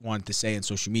always wanted to say in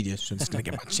social media, so I'm just gonna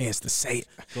get my chance to say it.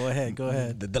 Go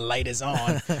ahead. The light is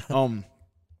on.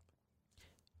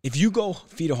 If you go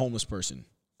feed a homeless person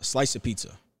a slice of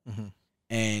pizza,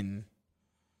 and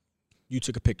you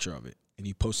took a picture of it and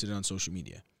you posted it on social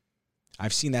media,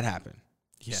 I've seen that happen.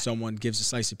 Yeah. Someone gives a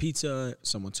slice of pizza,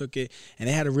 someone took it, and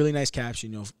they had a really nice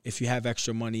caption, you know, if you have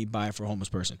extra money, buy it for a homeless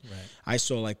person. Right. I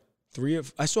saw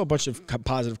a bunch of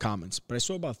positive comments, but I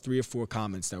saw about 3 or 4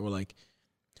 comments that were like,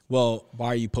 well, why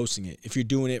are you posting it? If you're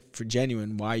doing it for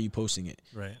genuine, why are you posting it?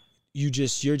 Right. You're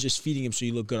just feeding him so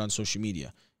you look good on social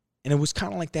media. And it was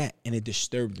kind of like that, and it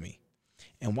disturbed me.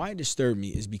 And why it disturbed me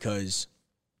is because,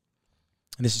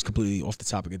 and this is completely off the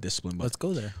topic of discipline, but let's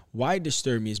go there. Why it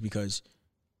disturbed me is because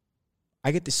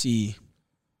I get to see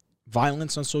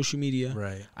violence on social media.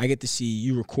 Right. I get to see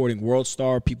you recording World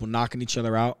Star, people knocking each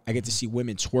other out. I get to see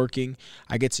women twerking.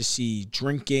 I get to see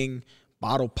drinking,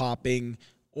 bottle popping,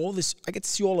 all this. I get to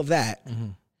see all of that.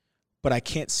 But I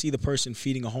can't see the person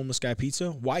feeding a homeless guy pizza.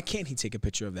 Why can't he take a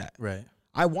picture of that? Right.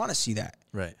 I want to see that.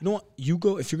 Right. You know what?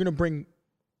 If you're going to bring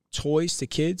toys to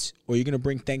kids, or you're going to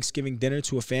bring Thanksgiving dinner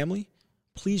to a family,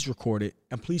 please record it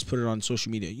and please put it on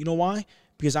social media. You know why?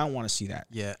 Because I want to see that.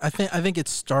 Yeah, I think it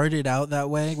started out that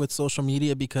way with social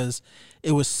media because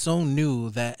it was so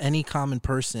new that any common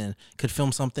person could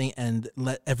film something and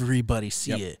let everybody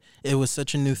see it. It was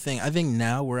such a new thing. I think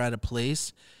now we're at a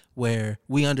place where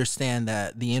we understand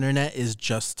that the internet is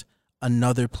just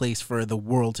another place for the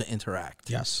world to interact.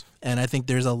 Yes. And I think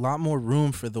there's a lot more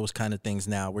room for those kind of things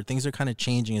now where things are kind of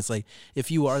changing. It's like if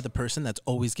you are the person that's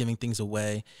always giving things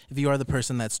away, if you are the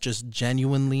person that's just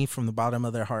genuinely from the bottom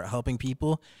of their heart helping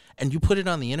people and you put it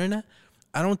on the internet,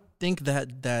 I don't think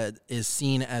that is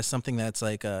seen as something that's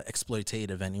like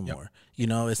exploitative anymore. You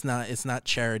know, it's not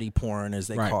charity porn as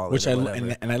they call it. Which I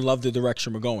love the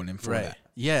direction we're going in for that.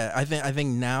 Yeah, I think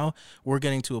now we're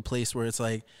getting to a place where it's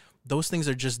like those things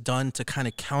are just done to kind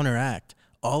of counteract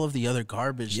all of the other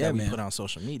garbage that we put on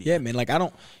social media. Yeah, man. Like I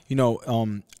don't, you know,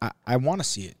 I want to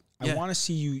see it. I want to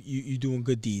see you doing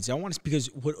good deeds. I want to, because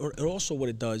what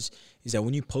it does is that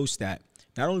when you post that,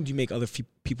 not only do you make other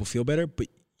people feel better, but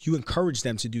you encourage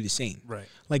them to do the same. Right.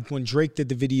 Like when Drake did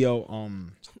the video,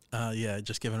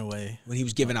 just giving away. When he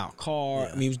was giving out car,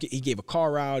 I mean, he gave a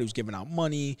car out, he was giving out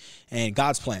money, and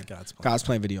God's Plan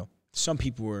video. Some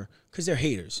people were, because they're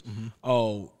haters.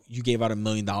 Oh, you gave out $1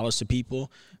 million to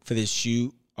people for this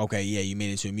shoot. Okay, yeah, you made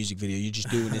it into a music video. You're just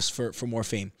doing this for more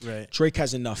fame. Right. Drake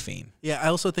has enough fame. Yeah, I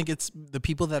also think it's the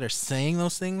people that are saying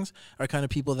those things are kind of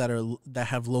people that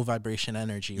have low vibration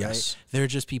energy, right? They're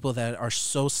just people that are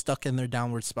so stuck in their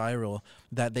downward spiral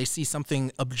that they see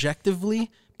something objectively,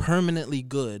 permanently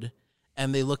good,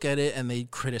 and they look at it and they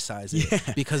criticize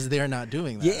it because they're not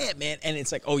doing that. Yeah, man. And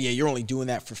it's like, oh, yeah, you're only doing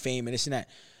that for fame and this and that.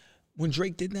 When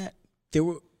Drake did that, there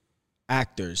were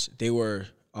actors, they were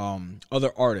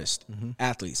other artists,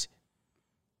 athletes,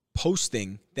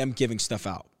 posting them giving stuff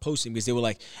out, posting because they were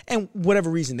like, and whatever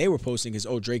reason they were posting is,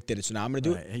 oh, Drake did it, so now I'm going to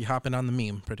do it. You hopping on the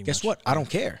meme pretty much. Guess what? I don't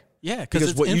care. Yeah,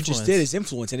 because what you just did is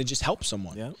influence, and it just helps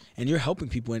someone. Yep. And you're helping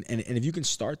people, and if you can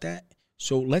start that,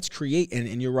 so let's create,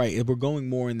 and you're right, we're going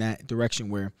more in that direction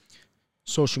where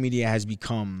social media has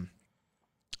become,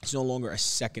 it's no longer a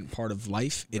second part of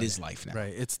life. It is life now.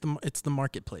 Right. It's the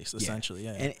marketplace, essentially.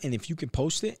 Yeah. And if you can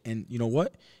post it, and you know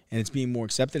what? And it's being more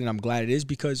accepted, and I'm glad it is,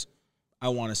 because I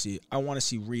want to see it. I want to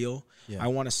see real. Yeah. I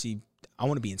want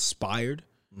to be inspired.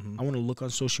 I want to look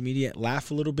on social media, laugh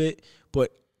a little bit.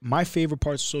 But my favorite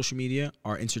parts of social media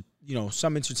are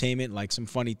some entertainment, like some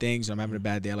funny things. I'm having a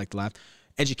bad day, I like to laugh.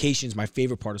 Education is my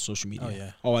favorite part of social media. Oh,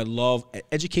 yeah. Oh, I love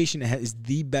education. Is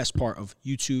the best part of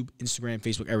YouTube, Instagram,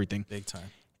 Facebook, everything. Big time.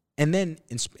 And then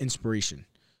inspiration.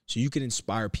 So you can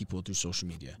inspire people through social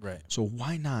media. Right. So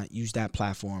why not use that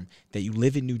platform that you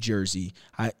live in New Jersey?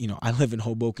 I live in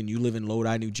Hoboken. You live in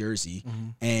Lodi, New Jersey.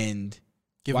 And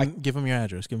give them your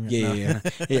address. Give them your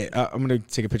I'm going to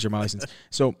take a picture of my license.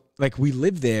 So like we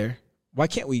live there. Why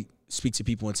can't we speak to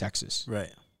people in Texas?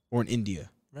 Right. Or in India?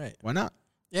 Right. Why not?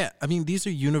 Yeah, I mean, these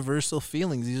are universal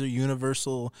feelings. These are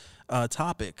universal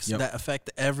topics that affect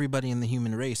everybody in the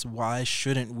human race. Why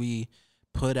shouldn't we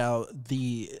put out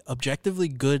the objectively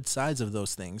good sides of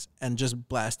those things and just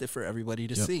blast it for everybody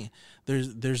to see?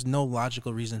 There's no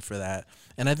logical reason for that.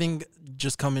 And I think,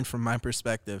 just coming from my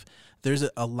perspective, there's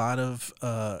a lot of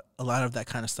that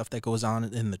kind of stuff that goes on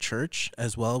in the church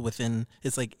as well. Within,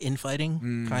 it's like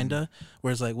infighting kind of,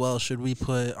 where it's like, well, should we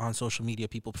put on social media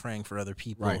people praying for other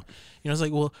people? Right. It's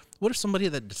like, well, what if somebody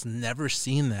that's never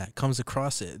seen that comes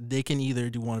across it? They can either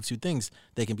do one of two things.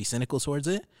 They can be cynical towards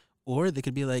it, or they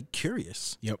could be like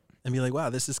curious. And be like, wow,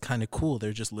 this is kind of cool.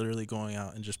 They're just literally going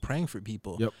out and just praying for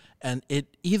people. And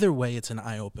either way, it's an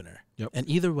eye opener. And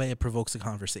either way, it provokes a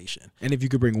conversation. And if you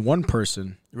could bring one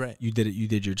person, right, you did it. You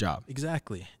did your job.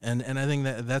 Exactly. And I think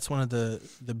that's one of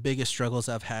the biggest struggles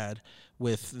I've had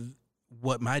with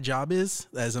what my job is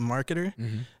as a marketer.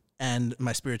 And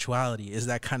my spirituality is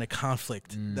that kind of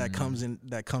conflict that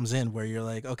comes in where you're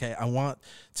like, okay, I want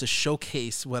to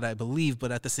showcase what I believe,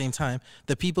 but at the same time,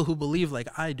 the people who believe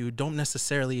like I do don't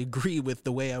necessarily agree with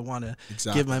the way I want to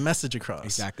give my message across.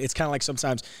 Exactly. It's kind of like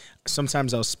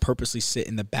sometimes I'll purposely sit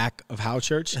in the back of How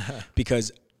Church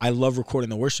because I love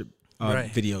recording the worship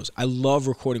videos. I love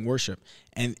recording worship.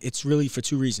 And it's really for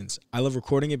two reasons. I love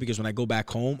recording it because when I go back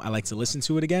home, I like to listen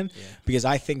to it again because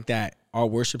I think that our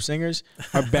worship singers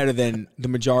are better than the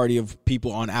majority of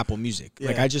people on Apple Music.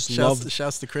 Like I just love.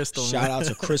 Shouts to Crystal. Shout out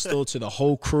to Crystal, to the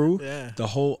whole crew, the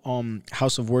whole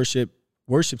House of Worship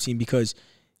team, because.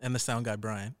 And the sound guy,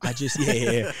 Brian. I just,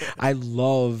 I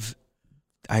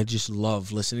just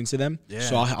love listening to them.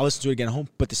 So I'll listen to it again at home.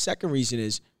 But the second reason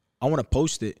is I want to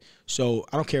post it. So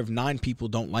I don't care if 9 people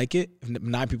don't like it. If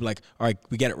 9 people are like, all right,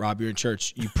 we get it, Rob, you're in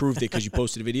church. You proved it because you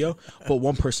posted a video. But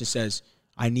one person says,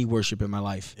 I need worship in my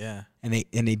life. Yeah. And they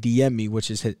DM me, which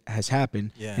has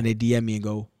happened. Yeah. And they DM me and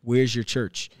go, "Where's your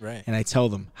church?" Right. And I tell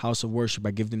them, House of Worship.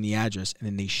 I give them the address, and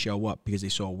then they show up because they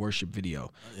saw a worship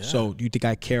video. Yeah. So do you think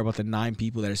I care about the 9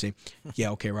 people that are saying,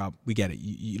 "Yeah, okay, Rob, we get it.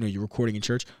 You know, you're recording in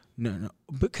church"? No.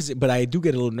 But I do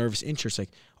get a little nervous interest, like,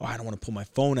 oh, I don't want to pull my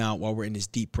phone out while we're in this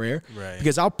deep prayer. Right.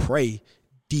 Because I'll pray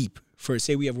deep for,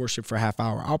 say we have worship for a half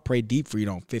hour. I'll pray deep for,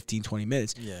 15, 20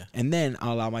 minutes. Yeah. And then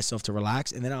I'll allow myself to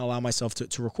relax, and then I'll allow myself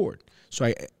to record. So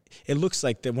it looks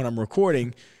like that when I'm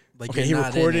recording, Like, okay, you're he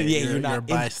not recorded. in it. Yeah, you're not a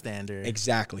bystander.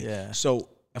 Exactly. Yeah. So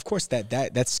of course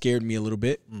that scared me a little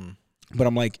bit. But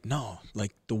I'm like, no,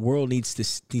 like the world needs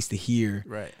to hear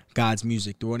Right. God's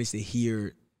music. The world needs to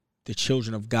hear the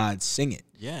children of God sing it.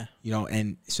 Yeah.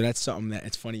 And so that's something that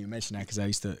it's funny you mention that, because I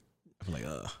used to, I'm like,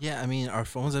 Yeah, I mean, our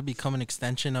phones have become an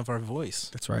extension of our voice.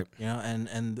 That's right.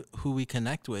 And who we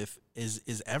connect with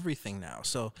is everything now.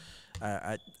 So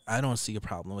I don't see a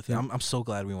problem with it. I'm so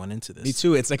glad we went into this. Me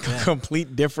too. It's like a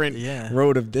complete different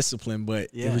road of discipline, but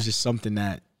it was just something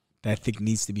that I think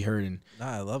needs to be heard. And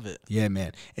I love it. Yeah,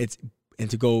 man. And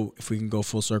to go, if we can go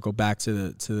full circle back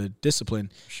to the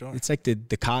discipline, sure. It's like the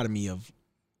dichotomy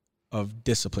of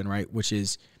discipline, right? Which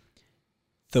is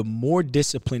the more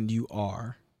disciplined you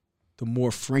are, the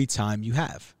more free time you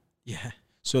have. Yeah.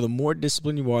 So the more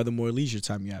disciplined you are, the more leisure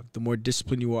time you have. The more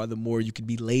disciplined you are, the more you can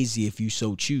be lazy if you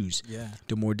so choose. Yeah.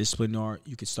 The more disciplined you are,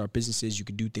 you can start businesses. You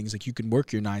can do things like you can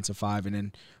work your 9 to 5 and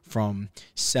then from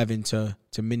 7 to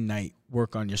midnight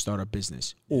work on your startup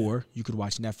business. Or you could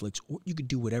watch Netflix, or you could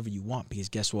do whatever you want, because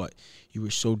guess what? You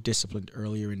were so disciplined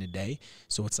earlier in the day.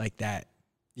 So it's like that.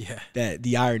 Yeah, that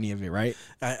the irony of it, right?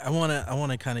 I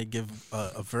wanna kind of give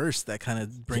a verse that kind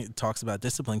of talks about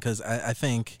discipline, because I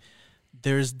think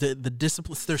there's the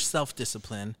discipline, there's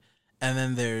self-discipline, and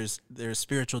then there's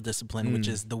spiritual discipline, which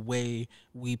is the way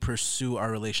we pursue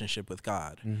our relationship with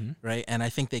God, right? And I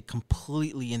think they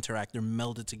completely interact. They're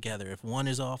melded together. If one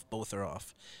is off, both are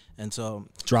off. And so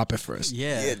drop it first.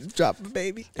 Yeah, drop it,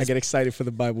 baby. I get excited for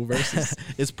the Bible verses.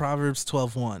 It's Proverbs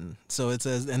 12:1. So it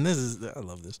says, and I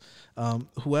love this.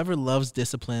 Whoever loves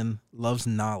discipline loves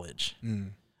knowledge,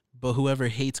 but whoever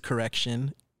hates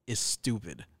correction is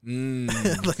stupid.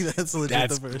 Like that's legit.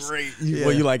 That's the verse. Great.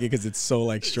 Well, you like it because it's so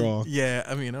like strong. Yeah,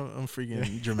 I mean, I'm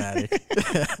freaking dramatic.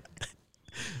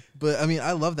 But I mean,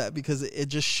 I love that because it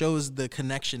just shows the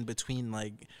connection between,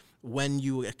 like, when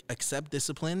you accept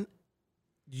discipline,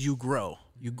 you grow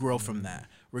from that,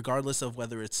 regardless of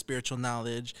whether it's spiritual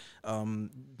knowledge,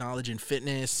 knowledge in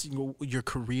fitness, your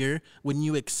career. When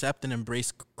you accept and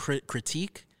embrace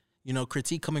critique,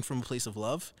 critique coming from a place of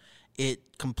love,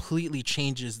 it completely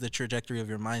changes the trajectory of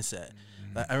your mindset.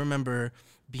 I remember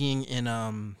being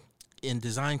in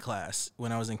design class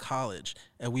when I was in college,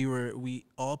 and we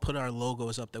all put our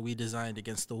logos up that we designed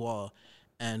against the wall,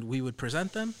 and we would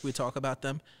present them, we'd talk about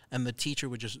them, and the teacher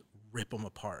would just rip them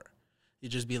apart.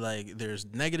 You'd just be like, there's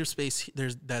negative space,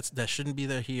 that shouldn't be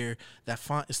there here, that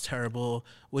font is terrible,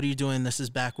 what are you doing, this is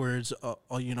backwards,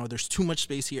 there's too much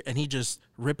space here, and he'd just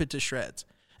rip it to shreds.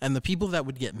 And the people that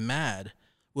would get mad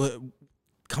would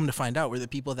come to find out were the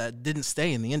people that didn't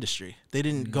stay in the industry. They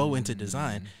didn't go into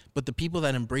design, but the people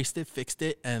that embraced it, fixed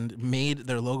it, and made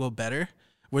their logo better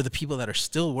were the people that are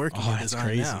still working in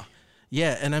design now.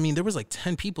 Yeah, and I mean, there was like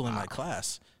 10 people in my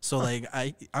class. So like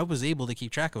I was able to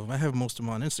keep track of them. I have most of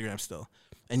them on Instagram still.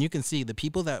 And you can see the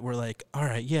people that were like, all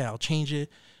right, yeah, I'll change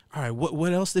it. All right,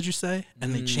 what else did you say?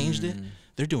 And they changed it.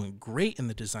 They're doing great in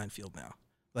the design field now.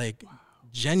 Like,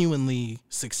 genuinely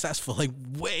successful, like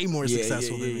way more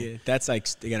successful than me. That's like,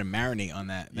 they got to marinate on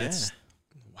that. That's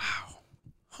wow.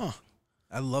 Huh.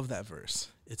 I love that verse.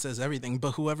 It says everything,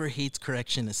 but whoever hates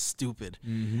correction is stupid.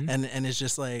 And it's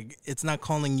just like, it's not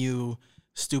calling you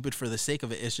stupid for the sake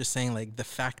of it. It's just saying, like, the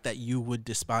fact that you would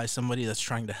despise somebody that's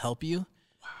trying to help you,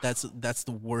 that's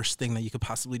the worst thing that you could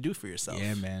possibly do for yourself.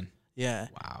 Yeah, man. Yeah.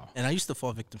 Wow. And I used to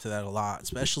fall victim to that a lot,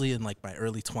 especially in like my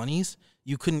early 20s.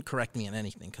 You couldn't correct me in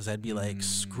anything because I'd be like,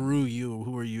 screw you.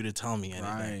 Who are you to tell me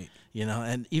anything?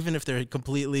 Right. And even if they're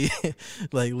completely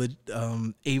like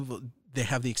able, they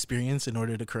have the experience in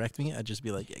order to correct me, I'd just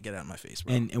be like, yeah, get out of my face,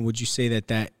 bro. And would you say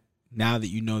that now that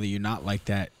you know that you're not like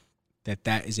that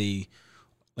is a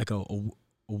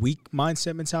weak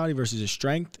mindset mentality versus a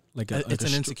strength? It's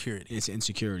an insecurity. It's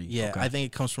insecurity. Yeah. Okay. I think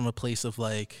it comes from a place of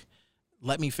like,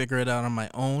 let me figure it out on my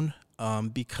own,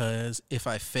 because if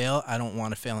I fail, I don't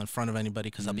want to fail in front of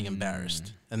anybody because I'll be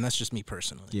embarrassed. And that's just me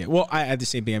personally. Yeah. Well, I had the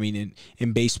same thing. I mean,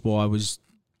 in baseball,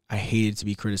 I hated to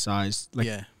be criticized. Like,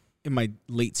 in my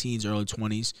late teens, early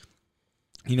 20s,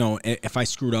 if I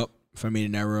screwed up, if I made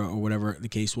an error or whatever the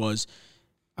case was,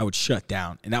 I would shut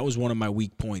down. And that was one of my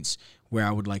weak points where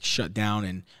I would like shut down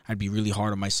and I'd be really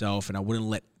hard on myself and I wouldn't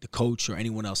let the coach or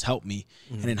anyone else help me.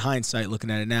 And in hindsight, looking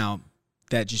at it now,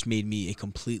 that just made me a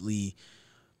completely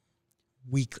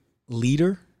weak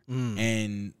leader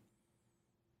and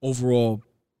overall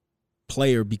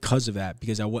player because of that,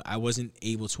 because I wasn't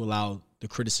able to allow the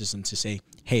criticism to say,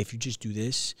 hey, if you just do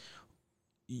this,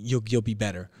 you'll be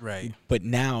better. Right. But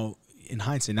now, in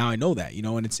hindsight, now I know that, you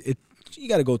know, and you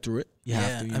got to go through it. You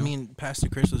have to, you know? I mean, Pastor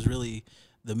Chris was really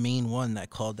the main one that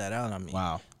called that out on me.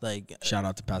 Wow. Like, shout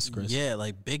out to Pastor Chris. Yeah,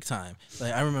 like big time.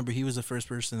 Like, I remember he was the first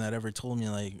person that ever told me,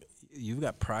 like, you've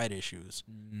got pride issues.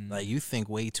 Like, you think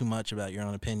way too much about your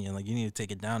own opinion. Like, you need to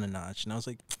take it down a notch. And I was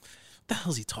like, what the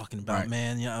hell's he talking about,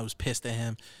 man? You know, I was pissed at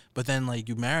him. But then, like,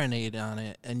 you marinate on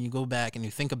it and you go back and you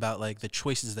think about, like, the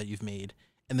choices that you've made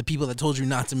and the people that told you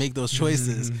not to make those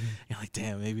choices. You're like,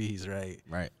 damn, maybe he's right.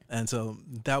 Right. And so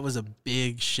that was a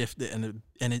big shift, and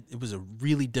it was a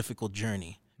really difficult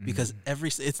journey. Because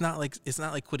it's not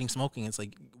like quitting smoking. It's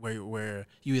like where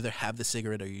you either have the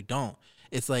cigarette or you don't.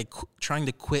 It's like trying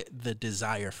to quit the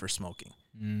desire for smoking,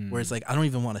 where it's like I don't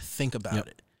even want to think about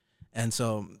it. And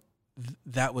so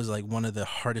that was like one of the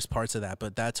hardest parts of that.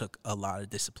 But that took a lot of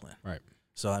discipline. Right.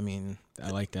 So I mean, I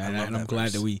like that, and I'm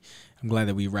glad that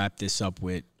we wrapped this up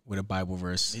with a Bible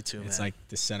verse. Me too. It's man. like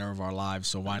the center of our lives,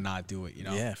 so why not do it? You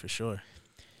know. Yeah, for sure.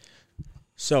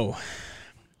 So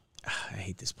I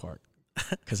hate this part.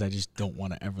 Because I just don't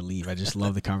want to ever leave. I just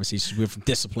love the conversations. We're from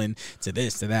discipline to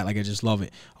this to that. Like, I just love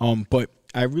it. But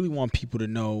I really want people to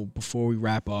know before we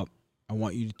wrap up. I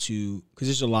want you to, because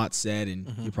there's a lot said,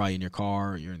 and you're probably in your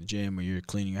car, or you're in the gym, or you're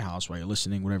cleaning your house while you're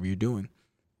listening, whatever you're doing.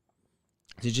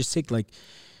 To just take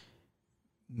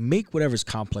make whatever's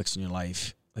complex in your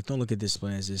life. Like, don't look at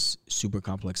discipline as this super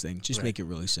complex thing. Just make it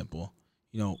really simple.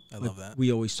 You know, I love that.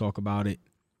 We always talk about it.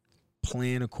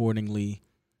 Plan accordingly.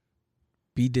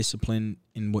 Be disciplined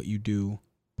in what you do,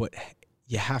 but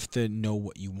you have to know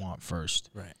what you want first.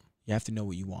 Right. You have to know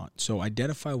what you want. So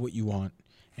identify what you want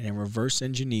and then reverse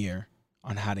engineer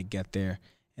on how to get there,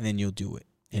 and then you'll do it.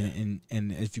 Yeah. And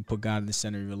if you put God in the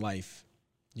center of your life,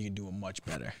 you can do it much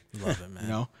better. Love it, man. You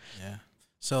know? Yeah.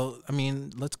 So, I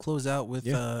mean, let's close out with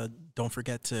don't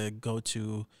forget to go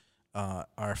to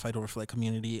our Fight Over Flight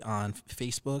community on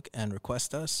Facebook and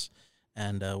request us,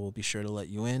 and we'll be sure to let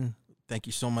you in. Thank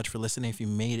you so much for listening. If you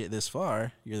made it this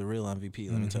far, you're the real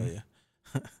MVP, let me tell you.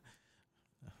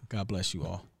 God bless you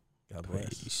all. God bless.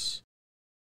 Peace.